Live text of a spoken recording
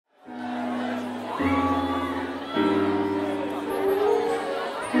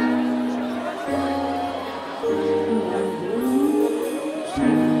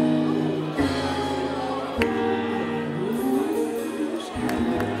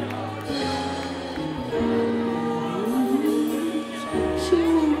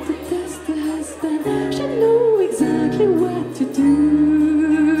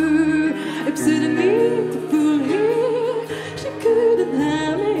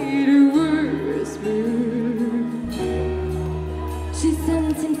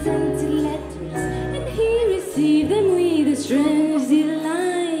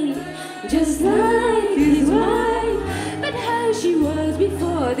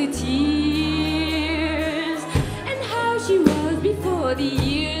tears, and how she was before the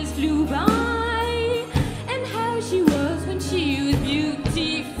years flew by, and how she was when she was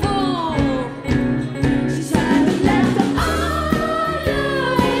beautiful. She shouted, let the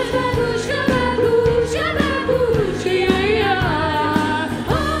eyes, Babooshka, Babooshka, Babooshka, yeah, yeah.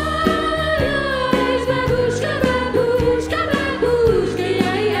 Eyes, Babooshka, Babooshka, Babooshka,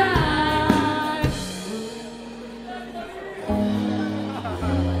 yeah, yeah.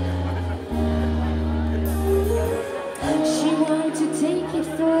 She wanted to take it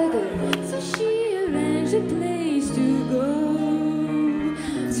further, so she arranged a place to go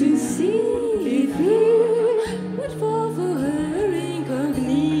to see if he would fall for her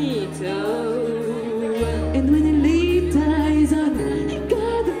incognito. And when he laid eyes on her, he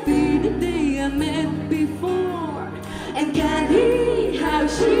got the feeling they had met before. And can he, how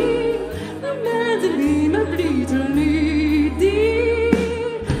she reminded him of little needy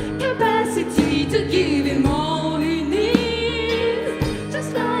capacity to give him all he needs,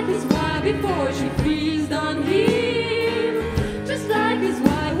 just like his wife before she freezed on him, just like his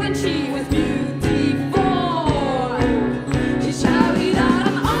wife when she was beautiful. She shouted out,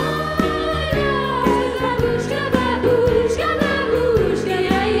 I'm all yours, Babooshka, Babooshka, Babooshka,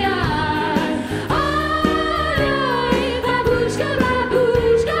 yeah, yeah. All yours, Babooshka,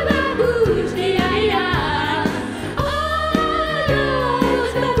 Babooshka, Babooshka, yeah, yeah. All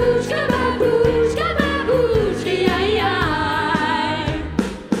yours, Babooshka, Babooshka, Babooshka, yeah, yeah.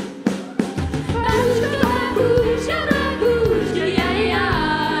 Babooshka, Babooshka, Babooshka, yeah,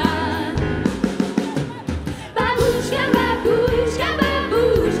 yeah. Babooshka, Babooshka,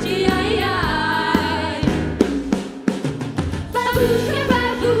 Babooshka, yeah, yeah. Babooshka,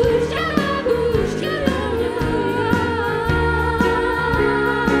 Babooshka, Babooshka, yeah,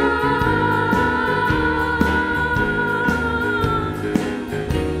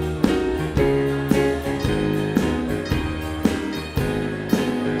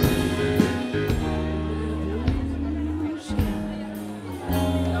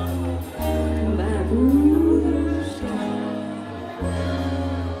 Babooshka.